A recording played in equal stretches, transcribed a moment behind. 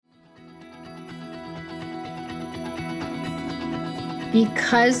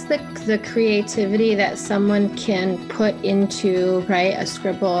Because the creativity that someone can put into, right, a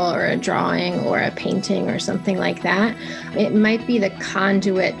scribble or a drawing or a painting or something like that, it might be the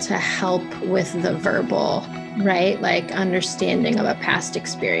conduit to help with the verbal, right? Like understanding of a past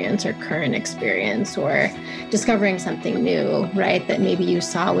experience or current experience, or discovering something new, right? That maybe you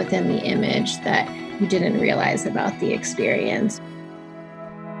saw within the image that you didn't realize about the experience.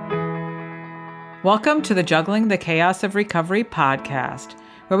 Welcome to the Juggling the Chaos of Recovery podcast,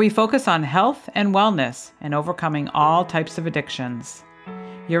 where we focus on health and wellness and overcoming all types of addictions.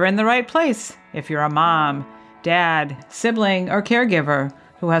 You're in the right place if you're a mom, dad, sibling, or caregiver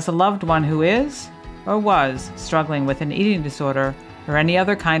who has a loved one who is or was struggling with an eating disorder or any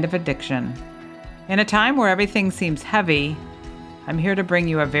other kind of addiction. In a time where everything seems heavy, I'm here to bring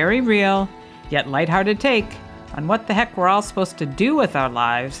you a very real yet lighthearted take on what the heck we're all supposed to do with our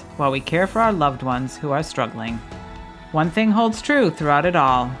lives while we care for our loved ones who are struggling. One thing holds true throughout it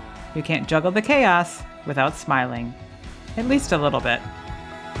all. You can't juggle the chaos without smiling. At least a little bit.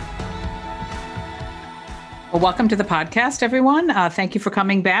 Well, welcome to the podcast, everyone. Thank you for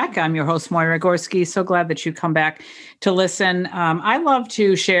coming back. I'm your host, Moira Gorski. So glad that you come back to listen. I love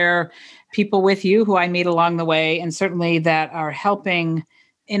to share people with you who I meet along the way, and certainly that are helping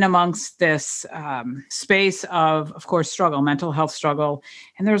in amongst this space of course, struggle, mental health struggle.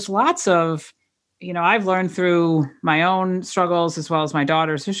 And there's lots of, I've learned through my own struggles as well as my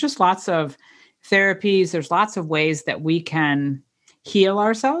daughter's, there's just lots of therapies. There's lots of ways that we can heal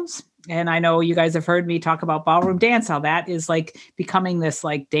ourselves. And I know you guys have heard me talk about ballroom dance, how that is like becoming this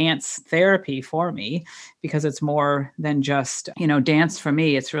like dance therapy for me, because it's more than just, dance for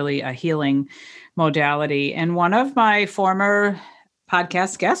me. It's really a healing modality. And one of my former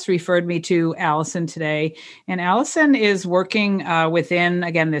podcast guest referred me to Allison today. And Allison is working within,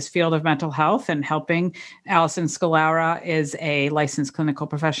 again, this field of mental health and helping. Allison Scalera is a licensed clinical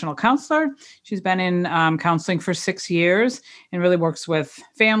professional counselor. She's been in counseling for 6 years and really works with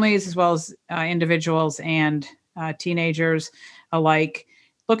families as well as individuals and teenagers alike,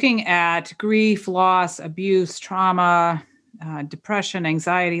 looking at grief, loss, abuse, trauma, depression,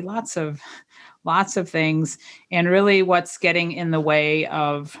 anxiety, lots of things, and really what's getting in the way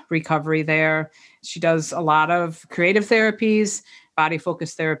of recovery there. She does a lot of creative therapies,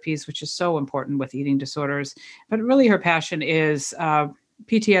 body-focused therapies, which is so important with eating disorders. But really her passion is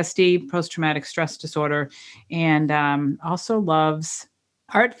PTSD, post-traumatic stress disorder, and also loves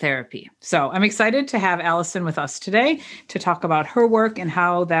art therapy. So I'm excited to have Allison with us today to talk about her work and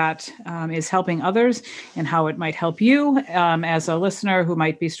how that is helping others and how it might help you as a listener who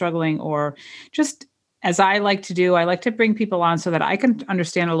might be struggling, or just as I like to do, I like to bring people on so that I can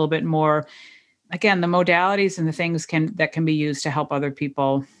understand a little bit more, again, the modalities and the things that can be used to help other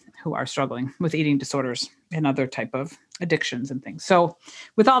people who are struggling with eating disorders and other type of addictions and things. So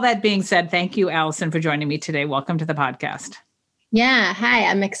with all that being said, thank you, Allison, for joining me today. Welcome to the podcast. Yeah. Hi,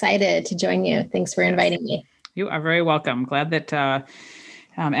 I'm excited to join you. Thanks for inviting me. You are very welcome. Glad that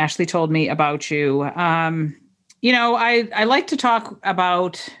Ashley told me about you. I like to talk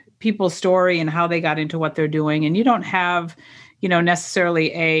about people's story and how they got into what they're doing. And you don't have,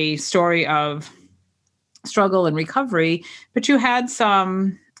 necessarily a story of struggle and recovery, but you've had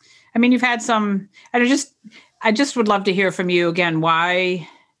some, and I just would love to hear from you again, why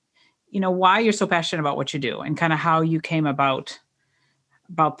you're so passionate about what you do and kind of how you came about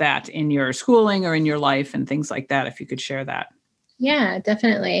that in your schooling or in your life and things like that, if you could share that. Yeah,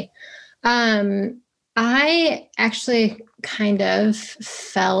 definitely. I actually kind of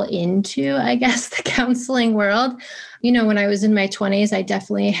fell into, I guess, the counseling world. When I was in my 20s, I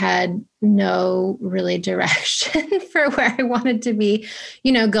definitely had no really direction for where I wanted to be,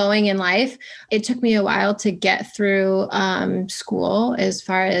 going in life. It took me a while to get through school, as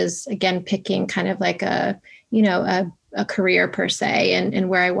far as, again, picking kind of like a career per se and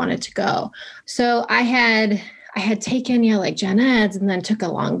where I wanted to go. So I had taken, like gen eds, and then took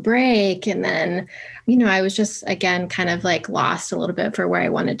a long break. And then, I was just, again, kind of like lost a little bit for where I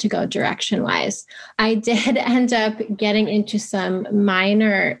wanted to go direction wise. I did end up getting into some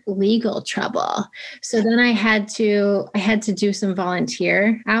minor legal trouble. So then I had to do some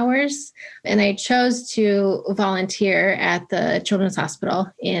volunteer hours, and I chose to volunteer at the Children's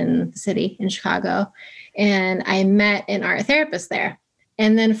Hospital in the city in Chicago. And I met an art therapist there.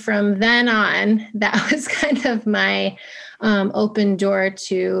 And then from then on, that was kind of my open door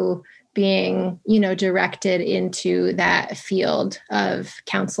to being, directed into that field of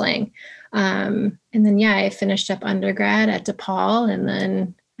counseling. And then, I finished up undergrad at DePaul, and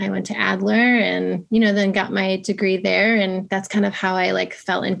then I went to Adler and, then got my degree there. And that's kind of how I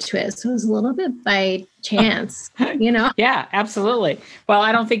fell into it. So it was a little bit by chance, Yeah, absolutely. Well,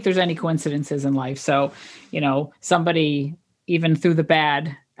 I don't think there's any coincidences in life. So, somebody, even through the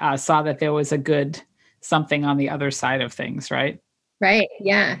bad, saw that there was a good something on the other side of things, right? Right.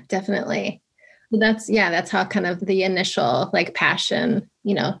 Yeah, definitely. That's how kind of the initial passion,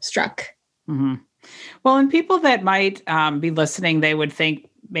 struck. Mm-hmm. Well, and people that might be listening, they would think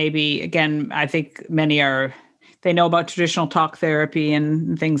maybe, again, I think they know about traditional talk therapy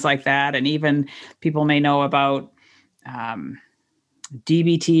and things like that. And even people may know about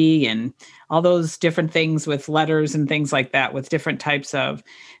DBT and all those different things with letters and things like that with different types of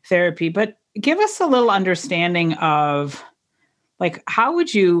therapy. But give us a little understanding of how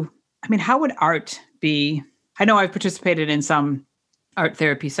would art be? I know I've participated in some art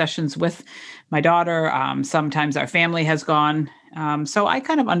therapy sessions with my daughter. Sometimes our family has gone. So I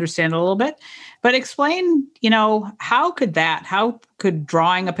kind of understand a little bit, but explain, how could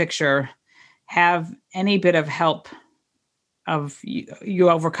drawing a picture have any bit of help of you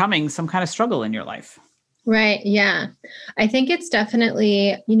overcoming some kind of struggle in your life? Right. Yeah. I think it's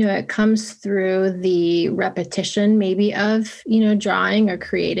definitely, it comes through the repetition maybe of, drawing or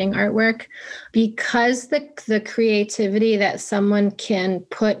creating artwork, because the creativity that someone can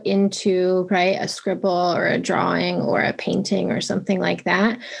put into, right, a scribble or a drawing or a painting or something like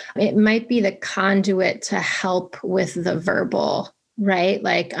that, it might be the conduit to help with the verbal,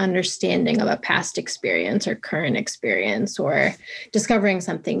 right? Understanding of a past experience or current experience, or discovering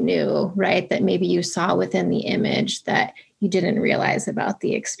something new, right? That maybe you saw within the image that you didn't realize about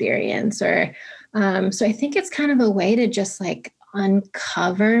the experience. Or so I think it's kind of a way to just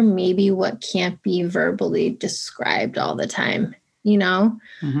uncover maybe what can't be verbally described all the time,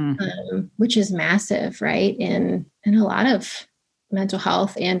 which is massive, right? In a lot of mental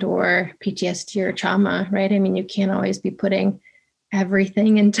health and or PTSD or trauma, right? I mean, you can't always be putting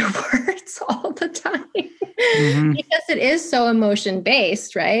everything into words all the time because it is so emotion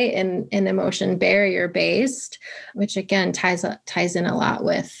based, right? And emotion barrier based, which again ties in a lot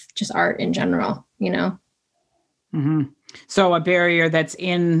with just art in general, Mm-hmm. So a barrier that's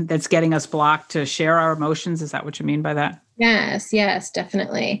getting us blocked to share our emotions. Is that what you mean by that? Yes,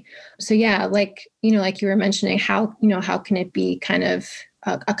 definitely. So yeah, like you were mentioning, how can it be kind of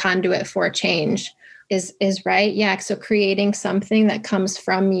a conduit for change? Is right. Yeah. So creating something that comes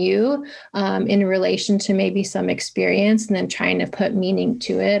from you in relation to maybe some experience, and then trying to put meaning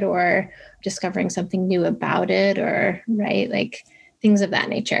to it, or discovering something new about it, or right, things of that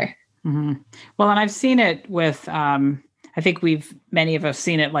nature. Mm-hmm. Well, and I've seen it with, I think many of us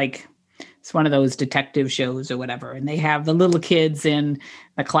seen it, it's one of those detective shows or whatever, and they have the little kids in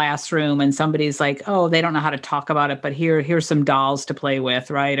the classroom and somebody's like, oh, they don't know how to talk about it, but here's some dolls to play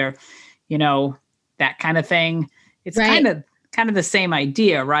with. Right. Or, that kind of thing. It's right. kind of the same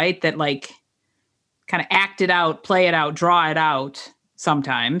idea, right? That kind of act it out, play it out, draw it out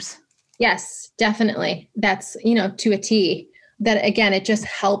sometimes. Yes, definitely. That's, to a T. That again, it just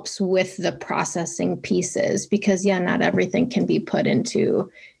helps with the processing pieces, because not everything can be put into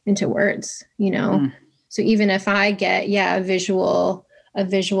words, So even if I get, a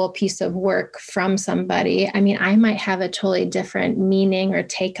visual piece of work from somebody, I mean, I might have a totally different meaning or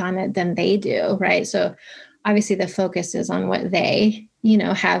take on it than they do, right? So obviously the focus is on what they,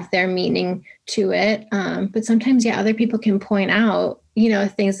 have their meaning to it. But sometimes, other people can point out,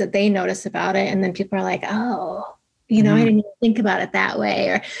 things that they notice about it. And then people are like, oh, I didn't even think about it that way.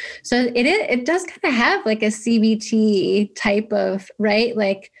 Or so it does kind of have a CBT type of, right?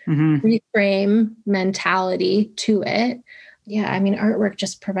 Reframe mentality to it. Yeah. I mean, artwork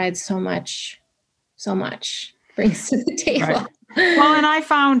just provides so much brings to the table. Right. Well, and I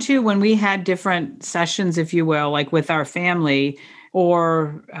found too, when we had different sessions, if you will, with our family,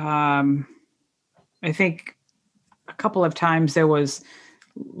 or I think a couple of times there was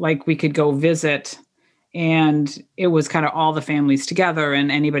we could go visit, and it was kind of all the families together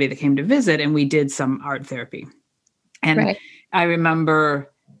and anybody that came to visit, and we did some art therapy. And right. I remember,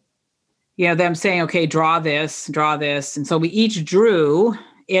 them saying, okay, draw this. And so we each drew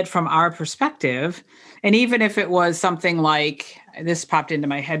it from our perspective. And even if it was something this popped into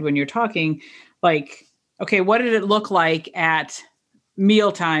my head when you're talking, okay, what did it look like at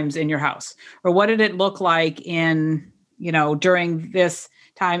meal times in your house? Or what did it look like in, during this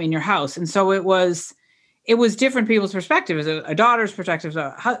time in your house? And so it was different people's perspectives, a daughter's perspective,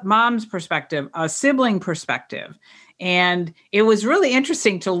 a mom's perspective, a sibling perspective. And it was really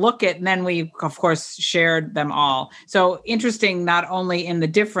interesting to look at. And then we, of course, shared them all. So interesting, not only in the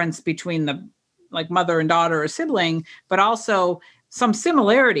difference between the mother and daughter or sibling, but also some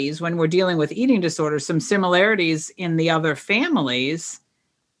similarities when we're dealing with eating disorders, some similarities in the other families,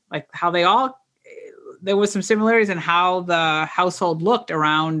 like how there was some similarities in how the household looked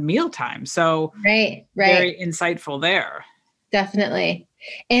around mealtime. So right. very insightful there. Definitely.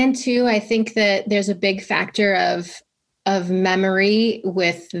 And two, I think that there's a big factor of memory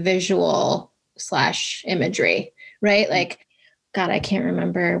with visual / imagery, right? Like, God, I can't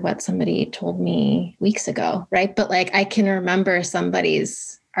remember what somebody told me weeks ago, right? But like, I can remember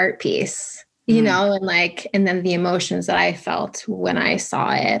somebody's art piece, you know, and then the emotions that I felt when I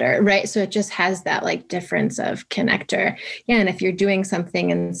saw it, or right. So it just has that like difference of connector. Yeah. And if you're doing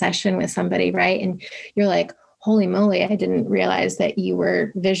something in session with somebody, right, and you're like, holy moly, I didn't realize that you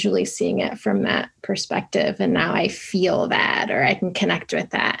were visually seeing it from that perspective. And now I feel that, or I can connect with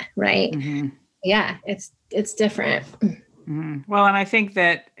that. Right. Mm-hmm. Yeah. It's different. Mm-hmm. Well, and I think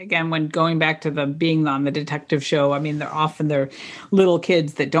that, again, when going back to being on the detective show, I mean, they're little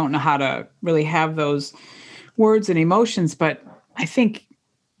kids that don't know how to really have those words and emotions. But I think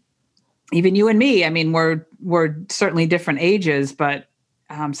even you and me, I mean, we're certainly different ages, but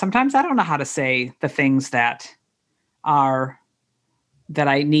sometimes I don't know how to say the things that I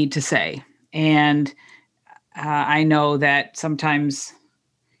need to say. And I know that sometimes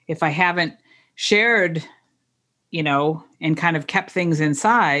if I haven't shared, and kind of kept things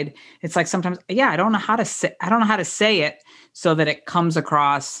inside, it's like sometimes, I don't know how to say it so that it comes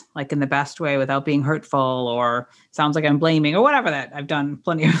across like in the best way without being hurtful or sounds like I'm blaming or whatever. That I've done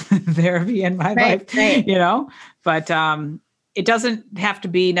plenty of therapy in my life, but it doesn't have to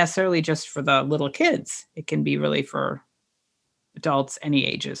be necessarily just for the little kids. It can be really for adults, any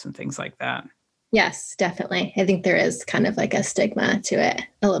ages and things like that. Yes, definitely. I think there is kind of like a stigma to it,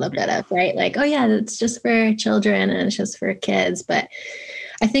 a little bit of, right? Like, oh yeah, it's just for children and it's just for kids. But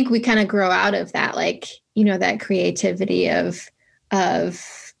I think we kind of grow out of that, like, that creativity of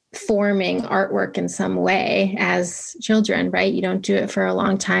forming artwork in some way as children, right? You don't do it for a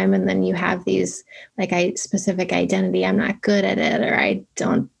long time. And then you have these like specific identity. I'm not good at it, or I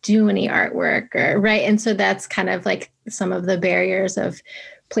don't do any artwork, or right. And so that's kind of like some of the barriers of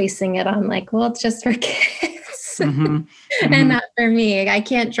placing it on like, well, it's just for kids and not for me. I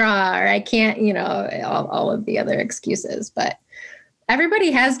can't draw, or I can't, all of the other excuses, but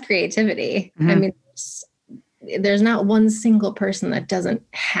everybody has creativity. I mean, there's not one single person that doesn't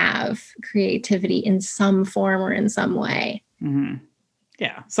have creativity in some form or in some way.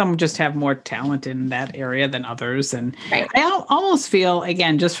 Yeah. Some just have more talent in that area than others. And I almost feel,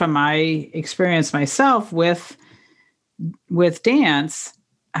 again, just from my experience myself with dance,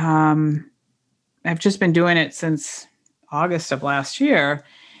 I've just been doing it since August of last year.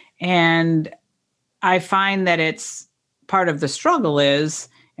 And I find that it's part of the struggle is,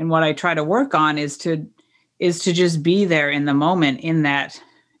 and what I try to work on is to just be there in the moment in that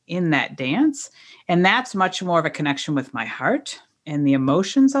dance. And that's much more of a connection with my heart and the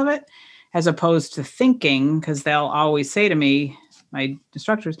emotions of it, as opposed to thinking, because they'll always say to me, my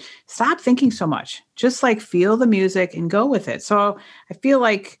instructors, stop thinking so much, just like feel the music and go with it. So I feel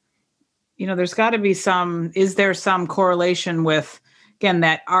like, there's got to be is there some correlation with, again,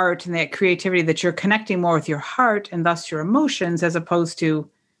 that art and that creativity, that you're connecting more with your heart and thus your emotions, as opposed to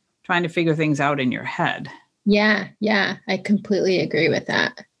trying to figure things out in your head. Yeah. I completely agree with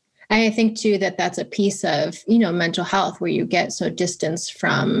that. I think too, that's a piece of, mental health, where you get so distanced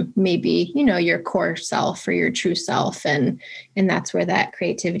from maybe, your core self or your true self. And that's where that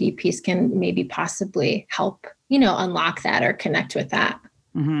creativity piece can maybe possibly help, unlock that or connect with that.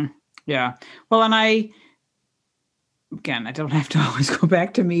 Mm-hmm. Yeah. Well, and I don't have to always go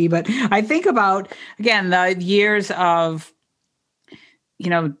back to me, but I think about, again, the years of,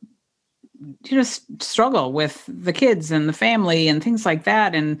 struggle with the kids and the family and things like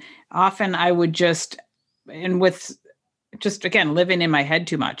that. And often I would again, living in my head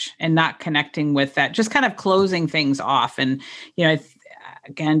too much and not connecting with that, just kind of closing things off. And,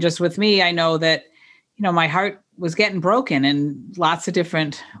 again, just with me, I know that, my heart was getting broken in lots of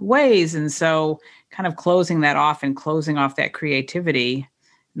different ways. And so kind of closing that off and closing off that creativity,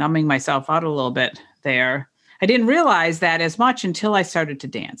 numbing myself out a little bit there. I didn't realize that as much until I started to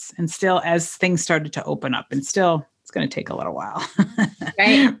dance, and still as things started to open up, and still it's going to take a little while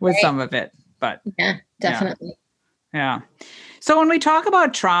with some of it, but yeah, definitely. Yeah. So when we talk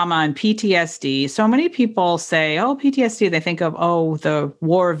about trauma and PTSD, so many people say, oh, PTSD, they think of, the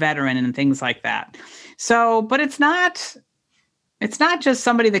war veteran and things like that. So, but it's not just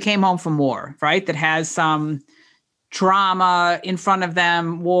somebody that came home from war, right? That has some trauma in front of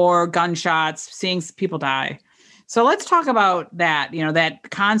them, war, gunshots, seeing people die. So let's talk about that, that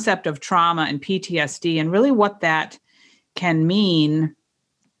concept of trauma and PTSD and really what that can mean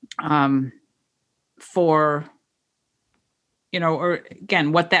for, or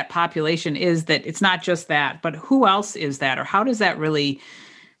again, what that population is, that it's not just that, but who else is that? Or how does that really,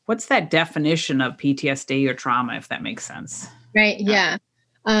 what's that definition of PTSD or trauma, if that makes sense? Right. Yeah.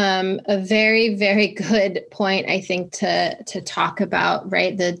 A very, very good point, I think, to talk about,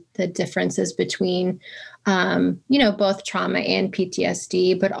 right? The differences between, both trauma and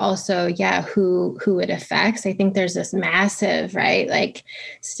PTSD, but also, who it affects. I think there's this massive, right, like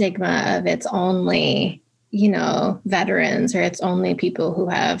stigma of it's only, veterans, or it's only people who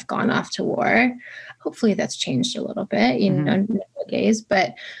have gone off to war. Hopefully that's changed a little bit, nowadays.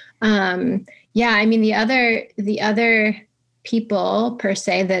 But I mean, the other people per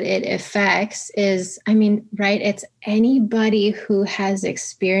se that it affects is, right, it's anybody who has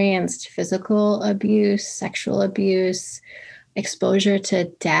experienced physical abuse, sexual abuse, exposure to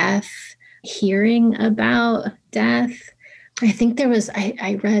death, hearing about death. I think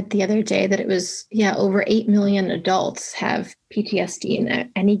I read the other day that it was, over 8 million adults have PTSD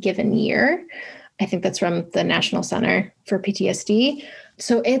in any given year. I think that's from the National Center for PTSD.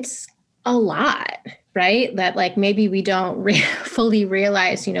 So it's a lot, right? That like maybe we don't fully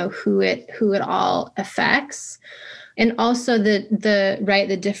realize, who it all affects. And also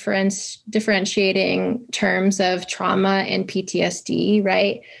the differentiating terms of trauma and PTSD,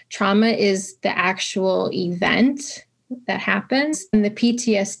 right? Trauma is the actual event that happens, and the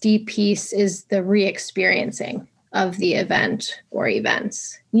PTSD piece is the re-experiencing of the event or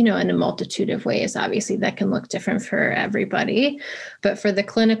events, in a multitude of ways. Obviously, that can look different for everybody. But for the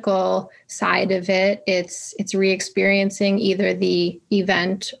clinical side of it, it's re-experiencing either the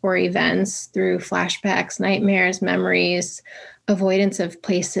event or events through flashbacks, nightmares, memories, avoidance of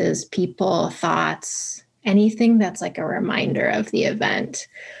places, people, thoughts, anything that's like a reminder of the event.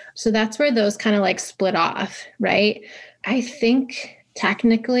 So that's where those kind of like split off, right? I think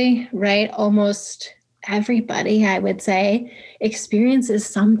technically, right, almost everybody, I would say, experiences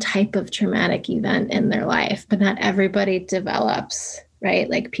some type of traumatic event in their life, but not everybody develops, right,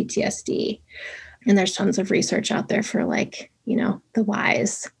 like PTSD. And there's tons of research out there for like, the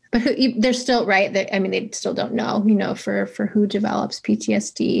whys. But they're still, right, they still don't know, for who develops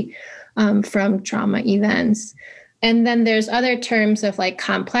PTSD from trauma events. And then there's other terms of like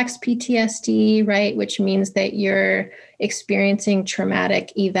complex PTSD, right, which means that you're experiencing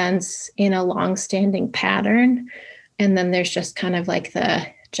traumatic events in a long-standing pattern. And then there's just kind of like the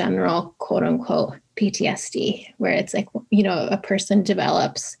general quote unquote PTSD, where it's like, a person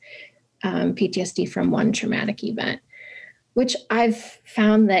develops PTSD from one traumatic event, which I've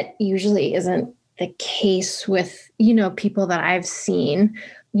found that usually isn't the case with, people that I've seen.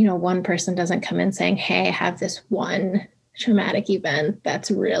 One person doesn't come in saying, hey, I have this one traumatic event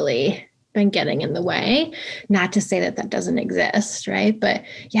that's really been getting in the way. Not to say that that doesn't exist, right? But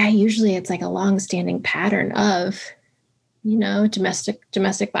usually it's like a long-standing pattern of,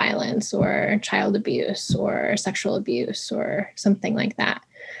 domestic violence or child abuse or sexual abuse or something like that.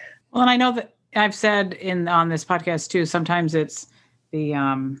 Well, and I know that I've said on this podcast too, sometimes it's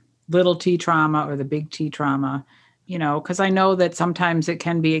the little T trauma or the big T trauma, because I know that sometimes it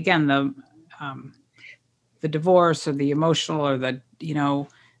can be, again, the divorce or the emotional or the,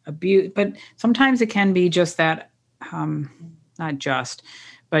 abuse, but sometimes it can be just that, not just,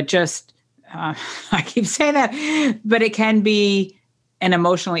 but just, I keep saying that, but it can be an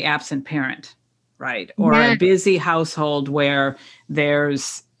emotionally absent parent, right? Or a busy household where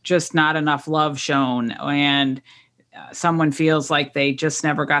there's just not enough love shown, and someone feels like they just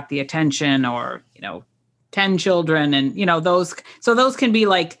never got the attention, or, 10 children, and, those can be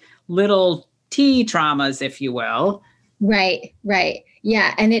like little T traumas, if you will. Right.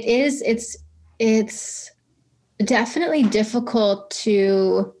 Yeah. And it's definitely difficult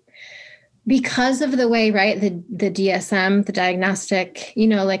to, because of the way, right, the DSM, the diagnostic,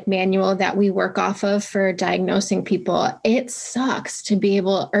 like manual that we work off of for diagnosing people, it sucks to be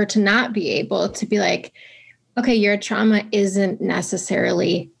able, or to not be able to be like, okay, your trauma isn't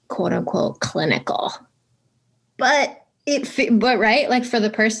necessarily quote unquote clinical, but right, like for the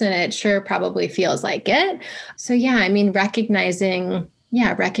person, it sure probably feels like it. So recognizing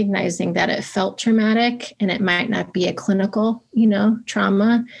that it felt traumatic and it might not be a clinical,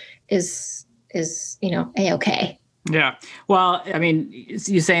 trauma is A-okay. Yeah. Well,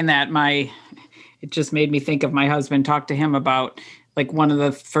 you saying that, it just made me think of my husband. Talked to him about like one of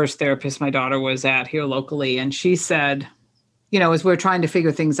the first therapists my daughter was at here locally. And she said, as we're trying to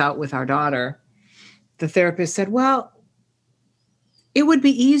figure things out with our daughter, the therapist said, well, it would be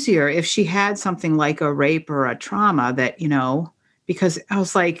easier if she had something like a rape or a trauma that, because I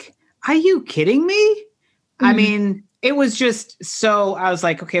was like, are you kidding me? Mm-hmm. it was just so, I was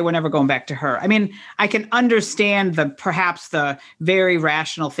like, okay, we're never going back to her. I mean, I can understand perhaps the very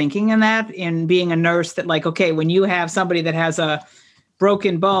rational thinking in that, in being a nurse, that like, okay, when you have somebody that has a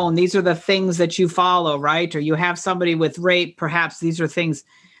broken bone, these are the things that you follow, right? Or you have somebody with rape, perhaps these are things,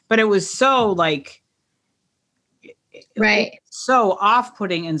 but it was so like, right. So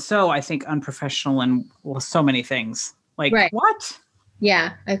off-putting and so, I think, unprofessional and so many things. Like, right. What?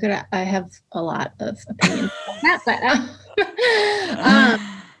 Yeah, I have a lot of opinions on that, but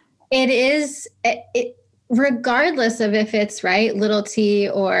it is, regardless of if it's right, little t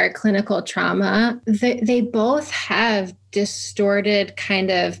or clinical trauma, they both have distorted kind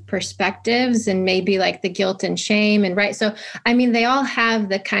of perspectives and maybe like the guilt and shame and right. So, I mean, they all have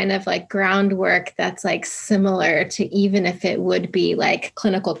the kind of like groundwork that's like similar to, even if it would be like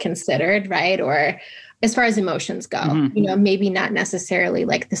clinical considered, right? Or as far as emotions go, mm-hmm. Maybe not necessarily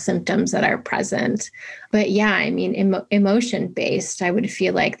like the symptoms that are present, but yeah, I mean, emotion based, I would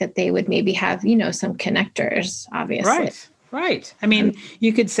feel like that they would maybe have, some connectors, obviously. Right. I mean,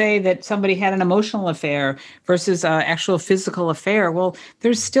 you could say that somebody had an emotional affair versus an actual physical affair. Well,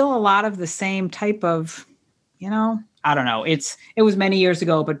 there's still a lot of the same type of, I don't know. It was many years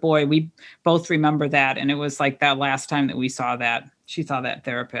ago, but boy, we both remember that. And it was like that last time that we saw that. She saw that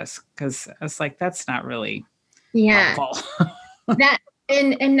therapist, because I was like, that's not really helpful.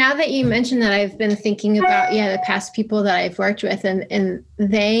 And now that you mentioned that, I've been thinking about, the past people that I've worked with, and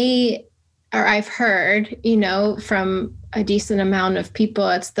they, or I've heard, from a decent amount of people,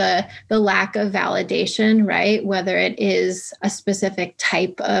 it's the lack of validation, right? Whether it is a specific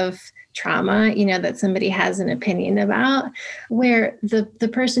type of trauma, that somebody has an opinion about, where the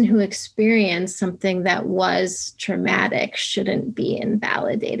person who experienced something that was traumatic shouldn't be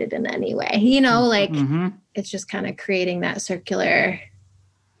invalidated in any way. Mm-hmm. It's just kind of creating that circular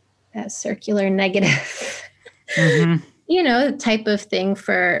negative, mm-hmm. Type of thing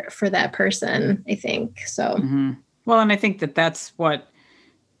for that person, I think. So, mm-hmm. Well, and I think that's what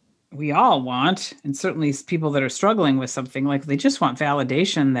we all want. And certainly people that are struggling with something, like, they just want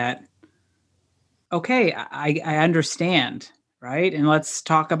validation that, okay, I understand, right? And let's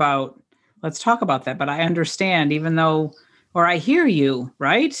talk about that. But I understand, even though, or I hear you,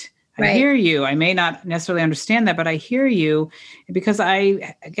 right? I hear you. I may not necessarily understand that, but I hear you, because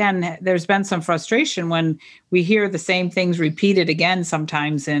again, there's been some frustration when we hear the same things repeated again,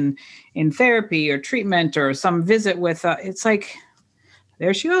 sometimes in therapy or treatment or some visit with, it's like,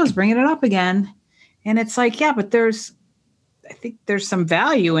 there she goes, bringing it up again. And it's like, yeah, but I think there's some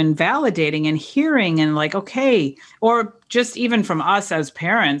value in validating and hearing and like, okay, or just even from us as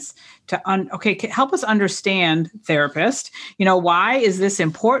parents to, help us understand, therapist, why is this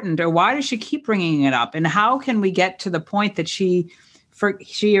important, or why does she keep bringing it up? And how can we get to the point that she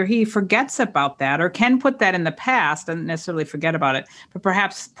or he forgets about that, or can put that in the past, doesn't necessarily forget about it, but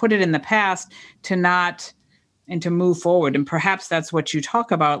perhaps put it in the past and to move forward. And perhaps that's what you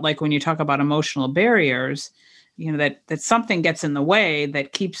talk about, like when you talk about emotional barriers, that something gets in the way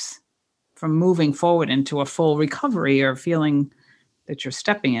that keeps from moving forward into a full recovery, or feeling that you're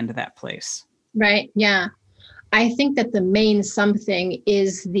stepping into that place. Right. Yeah. I think that the main something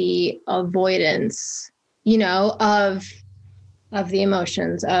is the avoidance, of the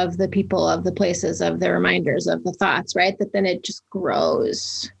emotions, of the people, of the places, of the reminders, of the thoughts, right? That then it just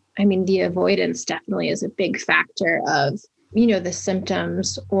grows. I mean, the avoidance definitely is a big factor of, the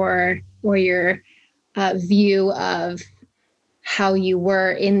symptoms or your view of how you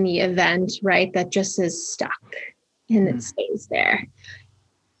were in the event, right? That just is stuck and it stays there,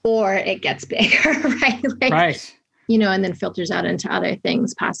 or it gets bigger, right? Right. And then filters out into other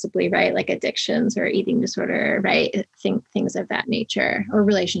things, possibly, right? Like addictions or eating disorder, right? Things of that nature, or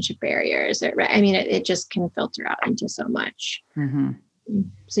relationship barriers, right? I mean, it just can filter out into so much. Mm-hmm.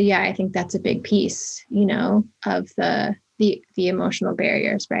 So yeah, I think that's a big piece, of the emotional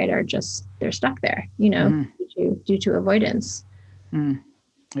barriers, right? Are just, they're stuck there, due to avoidance.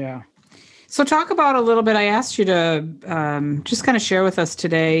 Yeah. So talk about a little bit, I asked you to just kind of share with us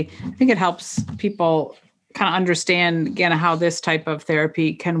today. I think it helps people kind of understand, again, how this type of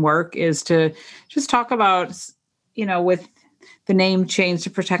therapy can work, is to just talk about, with the name change to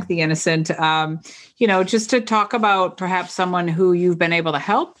protect the innocent, just to talk about perhaps someone who you've been able to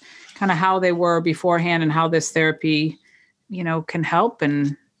help, kind of how they were beforehand and how this therapy, can help,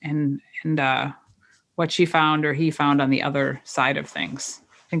 and what she found or he found on the other side of things.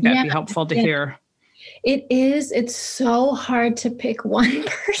 I think that'd be helpful to hear. It is. It's so hard to pick one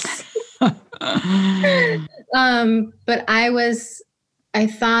person. But I was I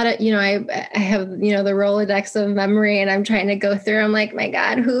thought, I have, the Rolodex of memory, and I'm trying to go through. I'm like, my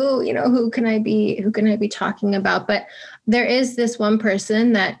God, who can I be talking about? But there is this one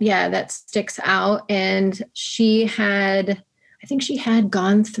person that sticks out. And I think she had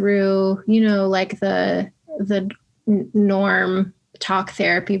gone through, like the norm talk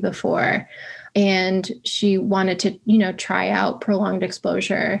therapy before. And she wanted to, try out prolonged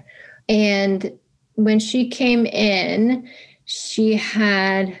exposure. And when she came in, she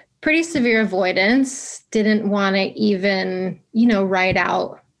had pretty severe avoidance, didn't want to even, write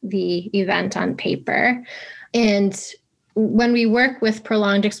out the event on paper. And when we work with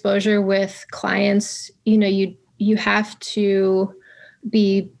prolonged exposure with clients, you have to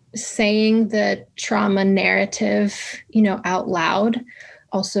be saying the trauma narrative, out loud,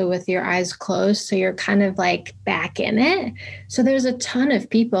 also with your eyes closed. So you're kind of like back in it. So there's a ton of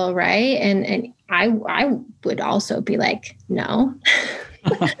people, right? And I would also be like, no,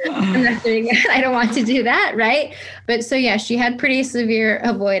 I'm not doing it. I don't want to do that. Right. But so, yeah, she had pretty severe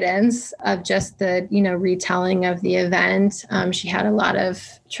avoidance of just the, retelling of the event. She had a lot of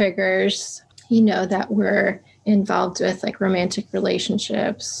triggers, that were involved with like romantic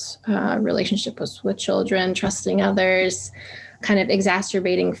relationships, relationships with children, trusting others, kind of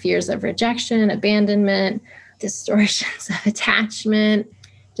exacerbating fears of rejection, abandonment, distortions of attachment,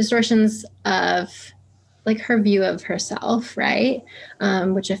 distortions of like her view of herself, right?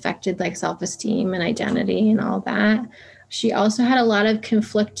 Which affected like self-esteem and identity and all that. She also had a lot of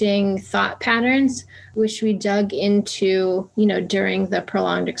conflicting thought patterns, which we dug into, during the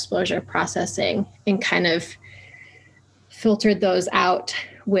prolonged exposure processing, and kind of filtered those out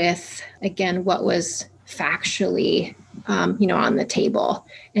with, again, what was factually, on the table,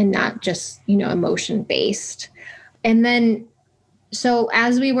 and not just, emotion based. And then, so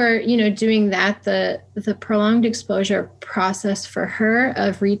as we were, doing that, the prolonged exposure process for her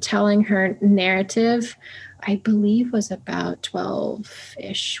of retelling her narrative, I believe, was about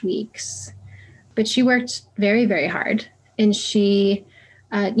 12-ish weeks. But she worked very, very hard. And she,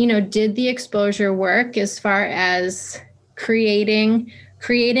 did the exposure work as far as creating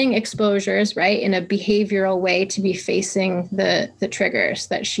exposures, right, in a behavioral way to be facing the triggers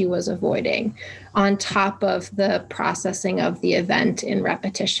that she was avoiding, on top of the processing of the event in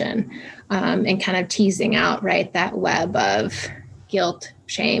repetition, and kind of teasing out, right, that web of guilt,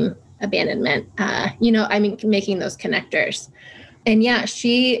 shame, abandonment, making those connectors. And yeah,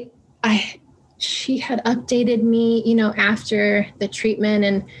 she had updated me, after the treatment,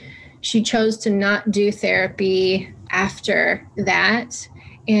 and she chose to not do therapy after that.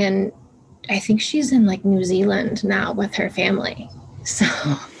 And I think she's in like New Zealand now with her family. So,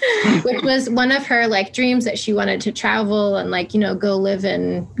 which was one of her like dreams, that she wanted to travel and like, go live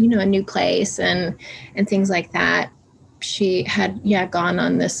in, a new place and things like that. She had, gone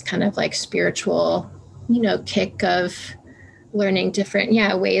on this kind of like spiritual, kick of learning different,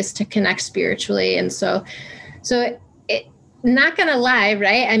 ways to connect spiritually. And so not going to lie,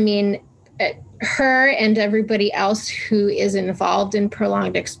 right? I mean, her and everybody else who is involved in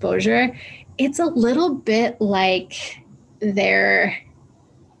prolonged exposure, it's a little bit like they're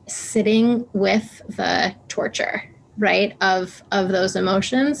sitting with the torture, right, of those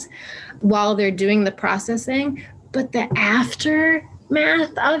emotions while they're doing the processing. But the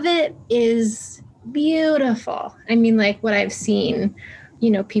aftermath of it is beautiful. I mean, like what I've seen,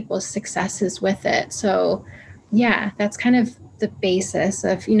 people's successes with it. So yeah, that's kind of the basis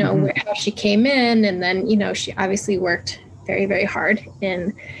of, how she came in. And then, she obviously worked very, very hard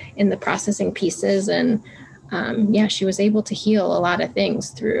in the processing pieces. And she was able to heal a lot of things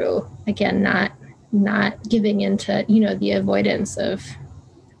through, again, not giving into, the avoidance of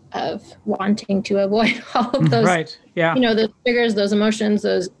wanting to avoid all of those, right. Yeah. Those triggers, those emotions,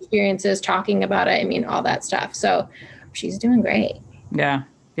 those experiences, talking about it. I mean, all that stuff. So she's doing great. Yeah.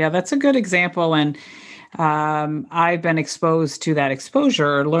 Yeah. That's a good example. And I've been exposed to that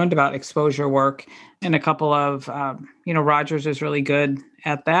exposure, or learned about exposure work in a couple of, Rogers is really good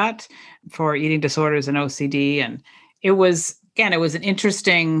at that for eating disorders and OCD. And it was an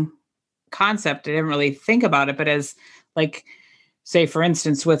interesting concept. I didn't really think about it, but as like, say, for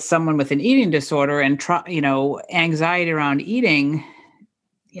instance, with someone with an eating disorder and, anxiety around eating,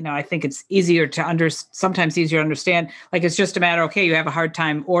 I think it's sometimes easier to understand. Like, it's just a matter, okay, you have a hard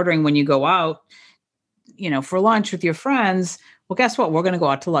time ordering when you go out, for lunch with your friends. Well, guess what? We're going to go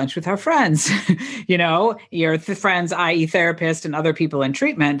out to lunch with our friends, your friends, i.e. therapist and other people in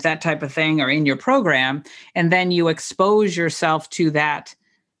treatment, that type of thing, or in your program. And then you expose yourself to that,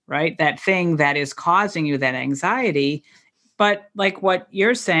 right? That thing that is causing you that anxiety. But like what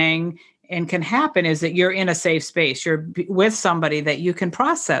you're saying, and can happen is that you're in a safe space. You're with somebody that you can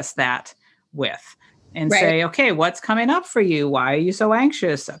process that with and say, okay, what's coming up for you? Why are you so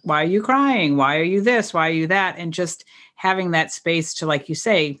anxious? Why are you crying? Why are you this? Why are you that? And just having that space to, like you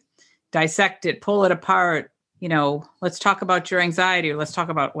say, dissect it, pull it apart. Let's talk about your anxiety, or let's talk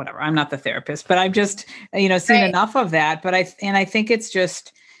about whatever. I'm not the therapist, but I've just, seen enough of that. But I think it's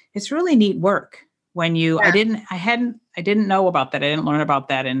really neat work when I didn't know about that. I didn't learn about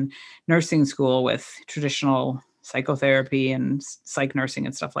that in nursing school with traditional psychotherapy and psych nursing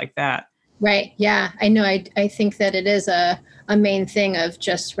and stuff like that. Right. Yeah, I know. I think that it is a main thing of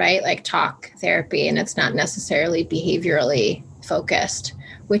just, like talk therapy, and it's not necessarily behaviorally focused,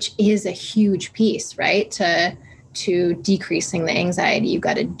 which is a huge piece, right? To decreasing the anxiety, you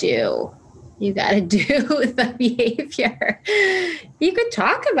got to do the behavior. You could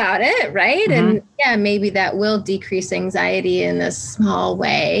talk about it, right? Mm-hmm. And yeah, maybe that will decrease anxiety in a small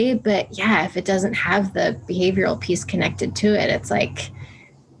way. But yeah, if it doesn't have the behavioral piece connected to it, it's like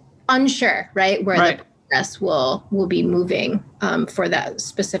unsure, right? Where the progress will be moving for that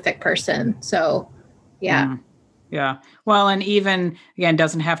specific person. So yeah. Mm-hmm. Yeah. Well, and even, again,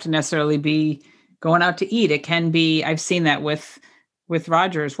 doesn't have to necessarily be going out to eat. It can be, I've seen that with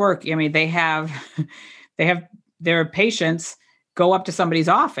Roger's work. I mean, they have their patients go up to somebody's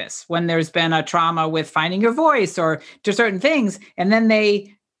office when there's been a trauma with finding your voice or to certain things. And then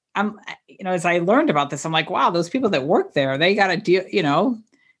as I learned about this, I'm like, wow, those people that work there, they got to deal,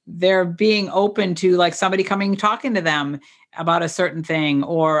 they're being open to like somebody coming, talking to them about a certain thing.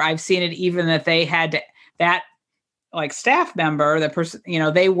 Or I've seen it even that they had that like staff member, the person,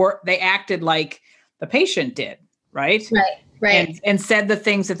 they acted like the patient did. Right. Right. And said the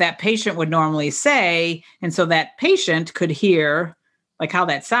things that patient would normally say. And so that patient could hear like how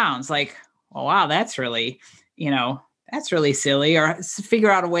that sounds like, oh, wow, that's really silly, or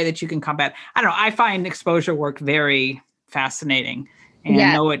figure out a way that you can combat. I don't know. I find exposure work very fascinating, and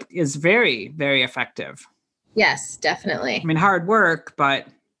I know it is very, very effective. Yes, definitely. I mean, hard work, but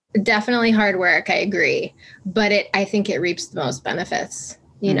definitely hard work. I agree. But I think it reaps the most benefits,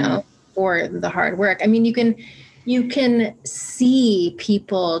 for the hard work. I mean, you can see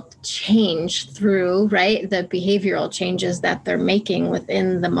people change through, right, the behavioral changes that they're making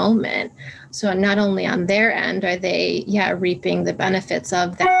within the moment. So not only on their end are they, reaping the benefits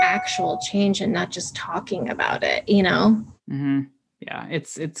of the actual change and not just talking about it, Mm-hmm. Yeah,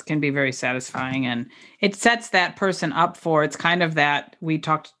 it can be very satisfying, and it sets that person up for, it's kind of that we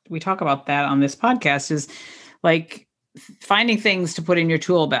talk about that on this podcast, is like finding things to put in your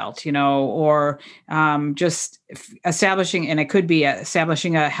tool belt, or just establishing, and it could be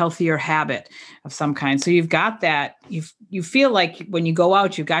establishing a healthier habit of some kind. So you've got that, you feel like when you go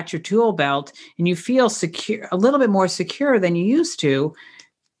out, you've got your tool belt and you feel secure, a little bit more secure than you used to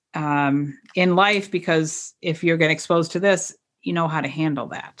in life, because if you're getting exposed to this, you know how to handle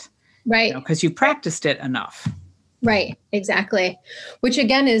that. Right. Because you practiced it enough. Right, exactly. Which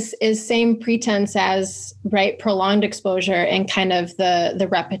again is same pretense as, right, prolonged exposure and kind of the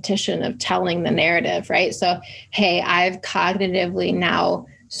repetition of telling the narrative, right? So, hey, I've cognitively now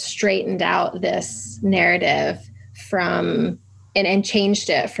straightened out this narrative from and changed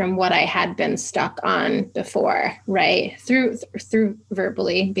it from what I had been stuck on before, right? Through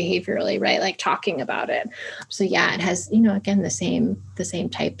verbally, behaviorally, right? Like talking about it. So yeah, it has, again, the same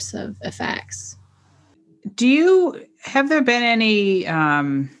types of effects. Have there been any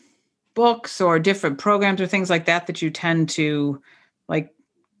books or different programs or things like that you tend to like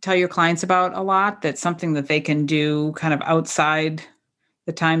tell your clients about a lot? That's something that they can do kind of outside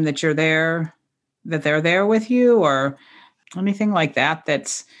the time that you're there, that they're there with you, or anything like that?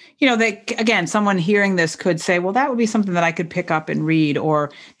 That's, again, someone hearing this could say, well, that would be something that I could pick up and read,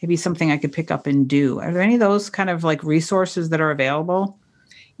 or maybe something I could pick up and do. Are there any of those kind of like resources that are available?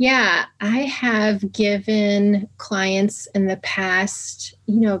 Yeah, I have given clients in the past,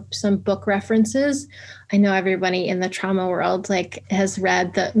 some book references. I know everybody in the trauma world has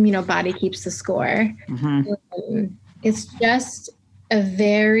read the, Body Keeps the Score. Mm-hmm. It's just a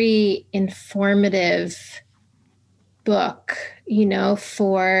very informative book,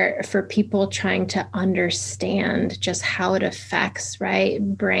 for people trying to understand just how it affects, right,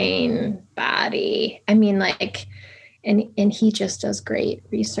 brain, body. I mean, and he just does great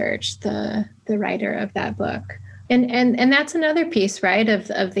research, the writer of that book. And that's another piece, right, of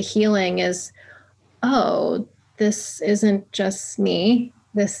the healing is, oh, this isn't just me.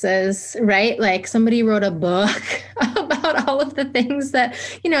 This is, right, like somebody wrote a book about all of the things that,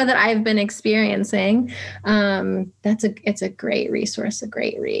 that I've been experiencing. It's a great resource, a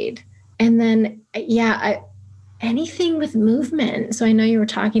great read. And then, anything with movement. So I know you were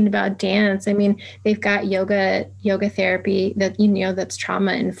talking about dance. I mean, they've got yoga therapy that, that's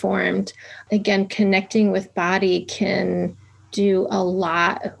trauma informed. Again, connecting with body can do a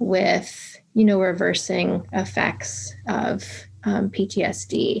lot with, reversing effects of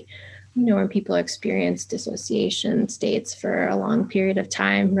PTSD. When people experience dissociation states for a long period of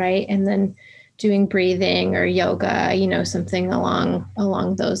time, right? And then doing breathing or yoga, something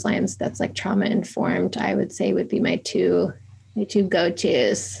along those lines that's like trauma informed, I would say would be my two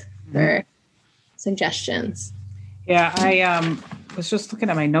go-tos for suggestions. Yeah, I was just looking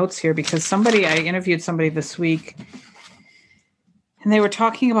at my notes here because I interviewed somebody this week, and they were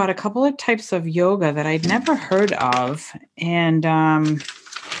talking about a couple of types of yoga that I'd never heard of. And of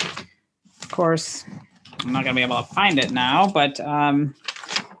course, I'm not going to be able to find it now, but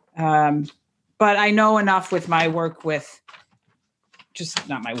I know enough with my work with, just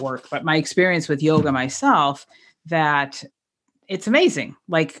not my work, but my experience with yoga myself, that it's amazing.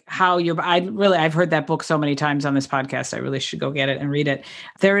 Like how I've heard that book so many times on this podcast. I really should go get it and read it.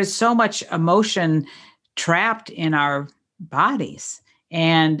 There is so much emotion trapped in our bodies.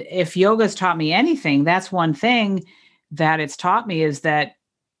 And if yoga's taught me anything, that's one thing that it's taught me, is that,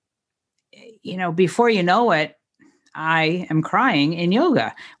 before you know it, I am crying in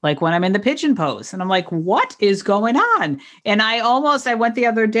yoga, like when I'm in the pigeon pose, and I'm like, what is going on? And I went the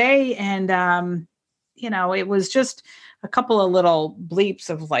other day, and, it was just a couple of little bleeps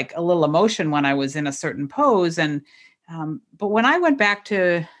of like a little emotion when I was in a certain pose. And, but when I went back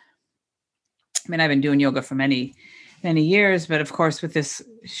I've been doing yoga for many years, but of course with this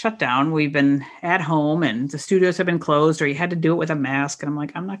shutdown, we've been at home and the studios have been closed, or you had to do it with a mask. And I'm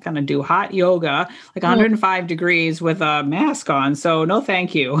like, I'm not going to do hot yoga, like 105 degrees with a mask on. So no,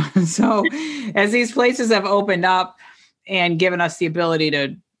 thank you. So as these places have opened up and given us the ability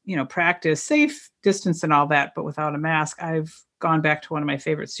to, practice safe distance and all that, but without a mask, I've gone back to one of my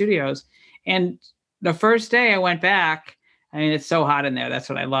favorite studios. And the first day I went back, it's so hot in there. That's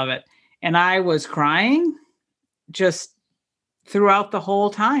what I love it. And I was crying just throughout the whole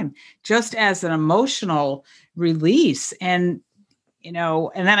time, just as an emotional release. And, and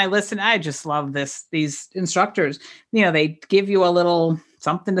then I just love these instructors, they give you a little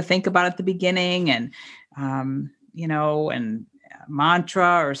something to think about at the beginning, and, and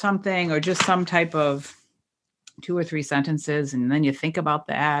mantra or something, or just some type of 2 or 3 sentences. And then you think about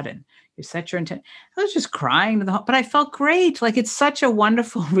that and you set your intent. I was just crying but I felt great. Like, it's such a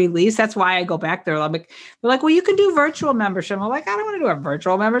wonderful release. That's why I go back there. They're like, well, you can do virtual membership. I'm like, I don't want to do a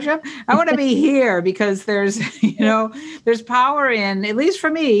virtual membership. I want to be here, because there's, there's power in, at least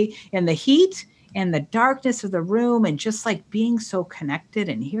for me, in the heat and the darkness of the room, and just like being so connected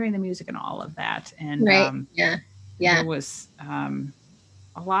and hearing the music and all of that. And right. There was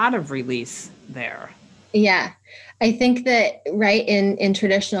a lot of release there. Yeah. I think that, right, in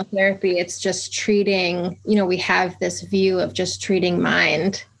traditional therapy, it's just treating, we have this view of just treating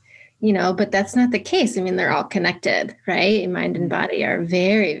mind, but that's not the case. They're all connected, right? Mind and body are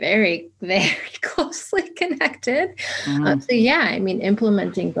very, very, very closely connected. So yeah,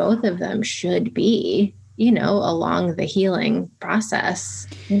 implementing both of them should be, along the healing process,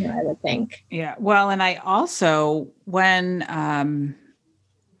 I would think. Yeah. Well, and I also, when,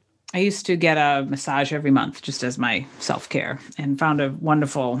 I used to get a massage every month just as my self-care, and found a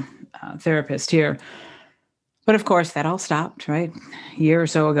wonderful therapist here. But of course, that all stopped, right? A year or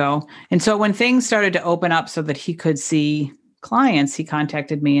so ago. And so when things started to open up so that he could see clients, he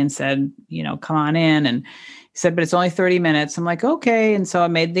contacted me and said, come on in. And he said, but it's only 30 minutes. I'm like, okay. And so I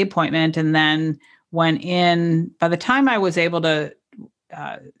made the appointment, and then went in. By the time I was able to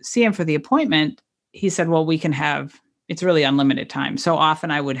see him for the appointment, he said, well, it's really unlimited time. So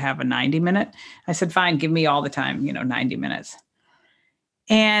often I would have a 90-minute. I said, fine, give me all the time, 90 minutes.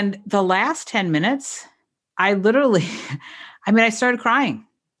 And the last 10 minutes, I literally, I started crying.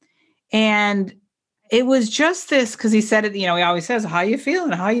 And it was just this, because he said it, he always says, how you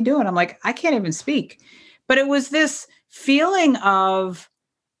feeling? How you doing? I'm like, I can't even speak. But it was this feeling of,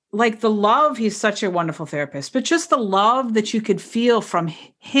 like, the love. He's such a wonderful therapist, but just the love that you could feel from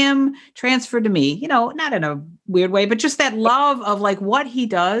him transferred to me, not in a weird way, but just that love of like what he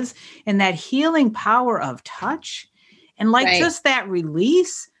does, and that healing power of touch, and like just that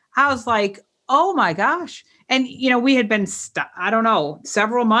release. I was like, oh my gosh. And, we had been,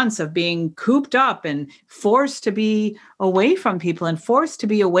 several months of being cooped up and forced to be away from people, and forced to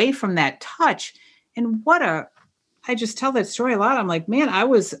be away from that touch. And I just tell that story a lot. I'm like, man, I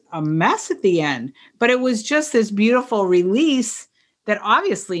was a mess at the end, but it was just this beautiful release that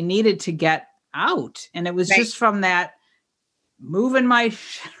obviously needed to get out. And it was just from that moving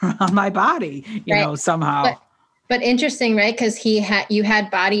around my body, somehow. But interesting, right? Because you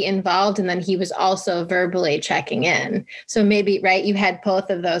had body involved, and then he was also verbally checking in. So maybe, right, you had both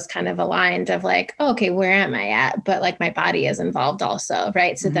of those kind of aligned of like, oh, okay, where am I at? But like my body is involved also,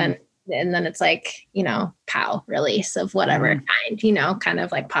 right? So then it's like, pow, release of whatever kind, kind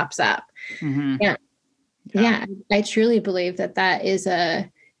of like pops up. Yeah. Yeah. I truly believe that is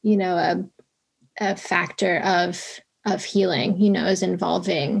a factor of healing, is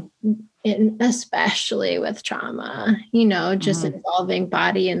involving especially with trauma, just involving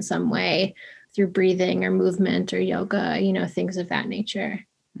body in some way through breathing or movement or yoga, things of that nature.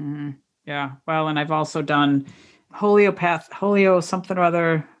 Yeah. Well, and I've also done holio something or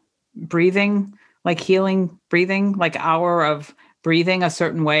other breathing, like healing breathing, like hour of breathing a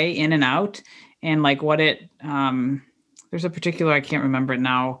certain way in and out. And like there's a particular, I can't remember it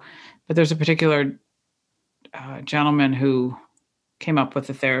now, but there's a particular gentleman who came up with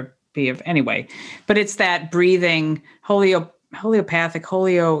the therapy of anyway, but it's that breathing homeopathic,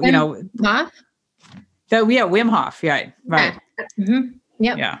 Wim Hof? Wim Hof. Yeah. Right. Yeah.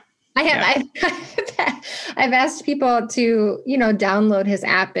 Yep. Yeah. I've asked people to, download his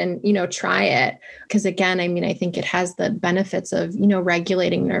app and, try it. Because again, I think it has the benefits of,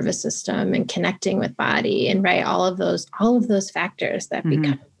 regulating nervous system and connecting with body and right. All of those factors that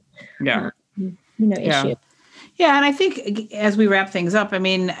become, issue. Yeah. And I think as we wrap things up, I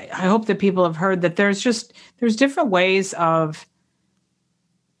hope that people have heard that there's different ways of,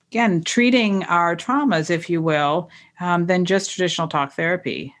 again, treating our traumas, if you will, than just traditional talk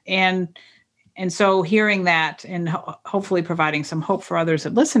therapy. And so hearing that and hopefully providing some hope for others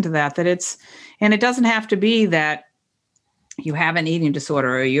that listen to that it doesn't have to be that you have an eating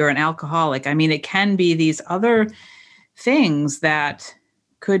disorder or you're an alcoholic. It can be these other things that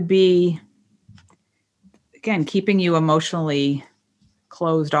could be, again, keeping you emotionally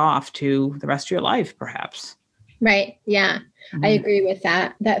closed off to the rest of your life, perhaps. Right. Yeah. I agree with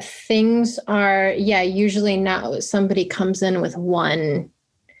that things are, usually not somebody comes in with one,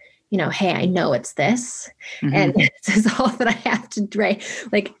 hey, I know it's this, and this is all that I have to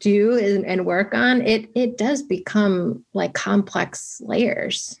do and work on. It does become like complex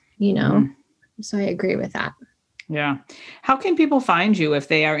layers, So I agree with that. Yeah. How can people find you if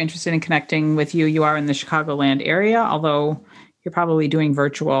they are interested in connecting with you? You are in the Chicagoland area, although you're probably doing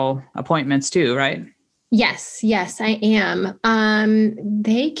virtual appointments too, right? Yes, I am.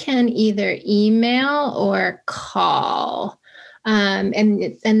 They can either email or call. And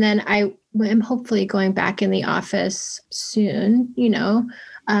then I am hopefully going back in the office soon,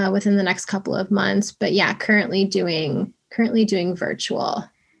 within the next couple of months. But yeah, currently doing virtual.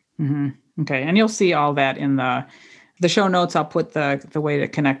 Okay. And you'll see all that in the show notes. I'll put the way to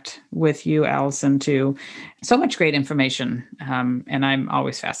connect with you, Allison, too. So much great information. And I'm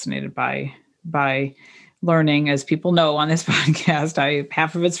always fascinated by learning, as people know on this podcast.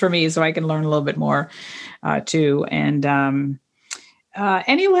 Half of it's for me, so I can learn a little bit more too. And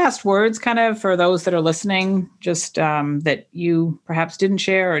any last words kind of for those that are listening, just that you perhaps didn't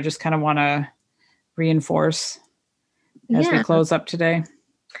share or just kind of want to reinforce as we close up today?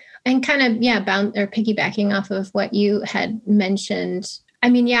 And kind of, piggybacking off of what you had mentioned.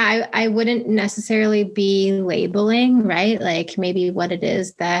 I wouldn't necessarily be labeling, right? Like maybe what it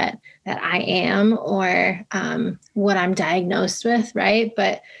is that I am or what I'm diagnosed with, right?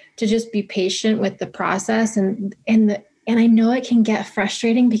 But to just be patient with the process and I know it can get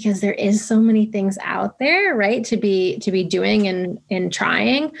frustrating because there is so many things out there, right? To be doing and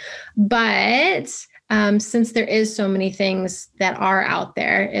trying, but since there is so many things that are out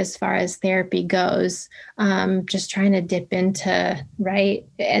there as far as therapy goes, just trying to dip into, right,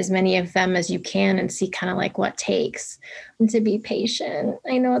 as many of them as you can and see kind of like what takes, and to be patient.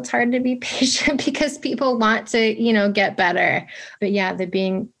 I know it's hard to be patient because people want to, get better. But yeah, the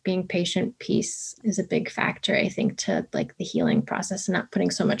being patient piece is a big factor, I think, to like the healing process and not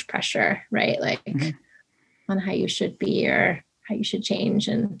putting so much pressure, right? Like on how you should be or how you should change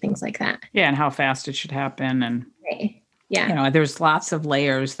and things like that. Yeah. And how fast it should happen. And, right. Yeah. There's lots of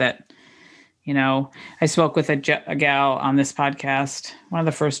layers that, I spoke with a gal on this podcast, one of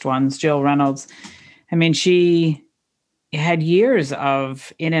the first ones, Jill Reynolds. She had years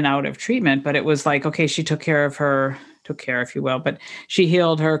of in and out of treatment, but it was like, okay, she took care, if you will, but she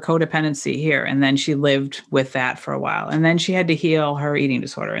healed her codependency here. And then she lived with that for a while. And then she had to heal her eating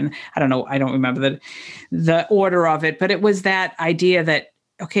disorder. And I don't remember the order of it, but it was that idea that,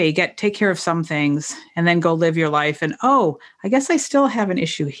 okay, take care of some things and then go live your life. And, I guess I still have an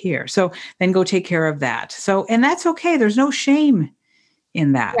issue here. So then go take care of that. So, and that's okay. There's no shame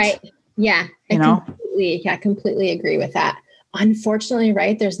in that. Right. Yeah. Completely agree with that. Unfortunately,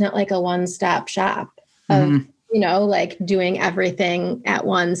 right, there's not like a one-stop shop of like doing everything at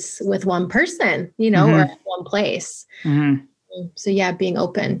once with one person, or at one place. Mm-hmm. So yeah, being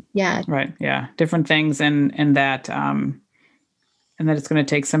open. Yeah. Right. Yeah. Different things and that, and that it's going to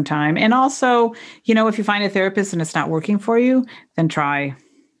take some time. And also, if you find a therapist and it's not working for you, then try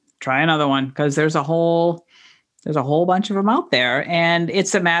another one, because there's a whole bunch of them out there. And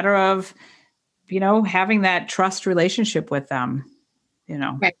it's a matter of, having that trust relationship with them,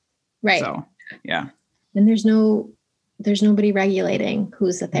 Right. So, yeah. And there's nobody regulating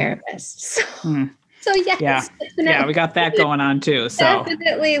who's a therapist. So yes. Yeah, we got that going on too. So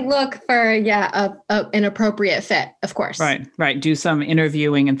definitely look for an appropriate fit, of course. Right. Do some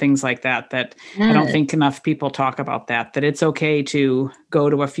interviewing and things like that. I don't think enough people talk about that it's okay to go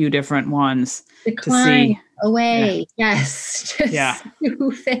to a few different ones to see away. Yeah. Yes. Just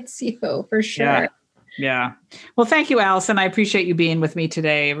who fits you for sure. Yeah. Well, thank you, Allison. I appreciate you being with me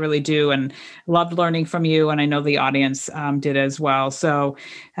today. I really do. And loved learning from you. And I know the audience did as well. So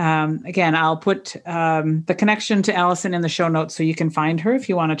again, I'll put the connection to Allison in the show notes so you can find her if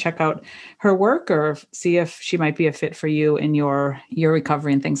you want to check out her work or see if she might be a fit for you in your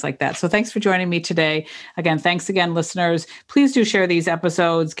recovery and things like that. So thanks for joining me today. Again, thanks again, listeners. Please do share these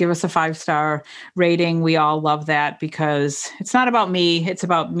episodes. Give us a 5-star rating. We all love that, because it's not about me. It's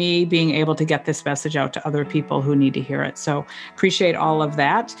about me being able to get this message out to other people who need to hear it. So appreciate all of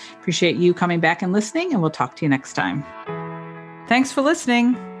that. Appreciate you coming back and listening, and we'll talk to you next time. Thanks for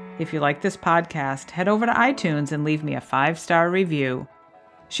listening. If you like this podcast, head over to iTunes and leave me a 5-star review.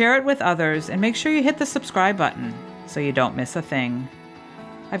 Share it with others and make sure you hit the subscribe button so you don't miss a thing.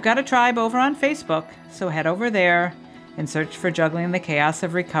 I've got a tribe over on Facebook, so head over there and search for Juggling the Chaos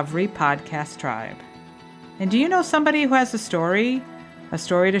of Recovery Podcast Tribe. And do you know somebody who has a story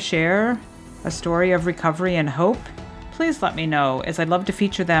to share? A story of recovery and hope? Please let me know, as I'd love to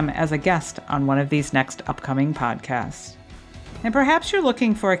feature them as a guest on one of these next upcoming podcasts. And perhaps you're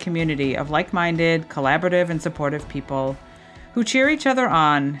looking for a community of like-minded, collaborative, and supportive people who cheer each other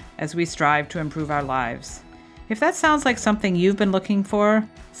on as we strive to improve our lives. If that sounds like something you've been looking for,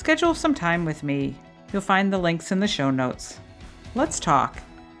 schedule some time with me. You'll find the links in the show notes. Let's talk,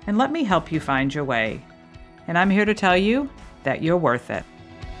 and let me help you find your way. And I'm here to tell you that you're worth it.